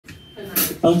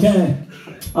Okay.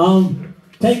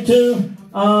 Take two.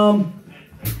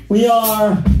 We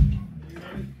are.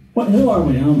 What? Who are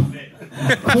we? We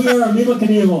are Amoeba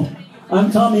Knievel.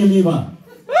 I'm Tommy Amoeba.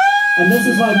 And this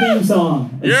is my theme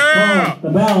song. It's called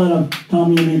The Ballad of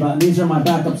Tommy Amoeba. And these are my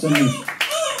backup singers.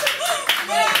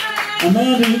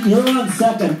 Amanda, you're on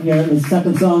second here, the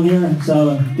second song here,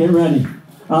 so get ready.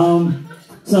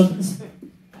 So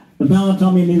the Ballad of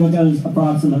Tommy Amoeba goes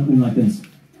approximately like this.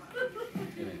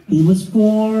 He was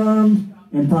formed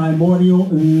in primordial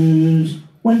ooze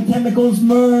when chemicals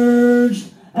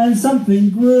merged and something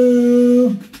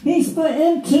grew. He split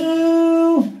in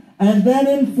two and then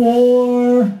in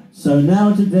four. So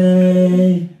now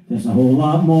today there's a whole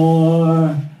lot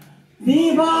more.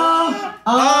 Viva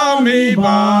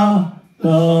Amoeba, the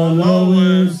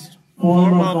lowest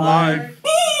form of life.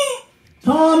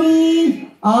 Tommy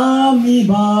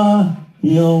Amoeba,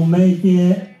 he'll make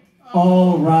it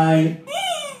all right.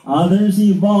 Others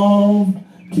evolved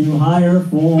to higher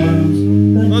forms.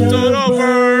 The dodo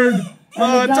bird,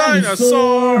 the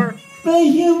dinosaur, the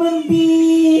human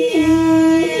being.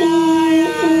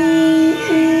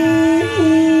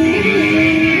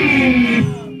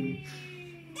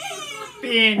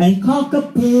 And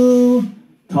cockapoo,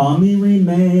 Tommy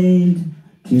remained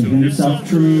to himself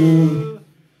true.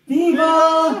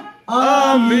 Viva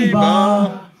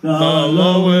Amoeba, the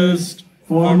lowest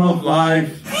form of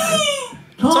life.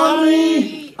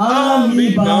 Tommy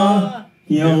Amoeba,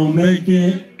 he'll make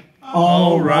it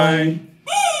all right.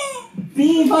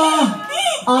 Viva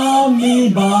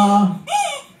Amoeba,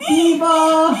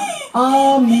 Viva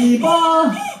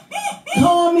Amoeba,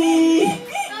 Tommy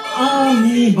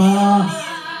Amoeba.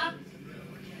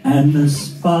 And the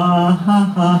spiders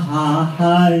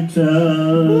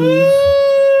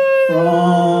from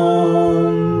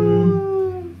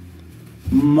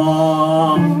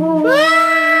Mom.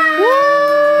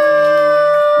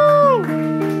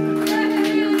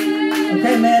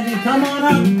 Okay, Mandy, come on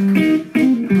up.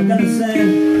 We're gonna sing.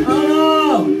 Oh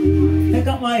no! Pick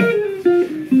up my.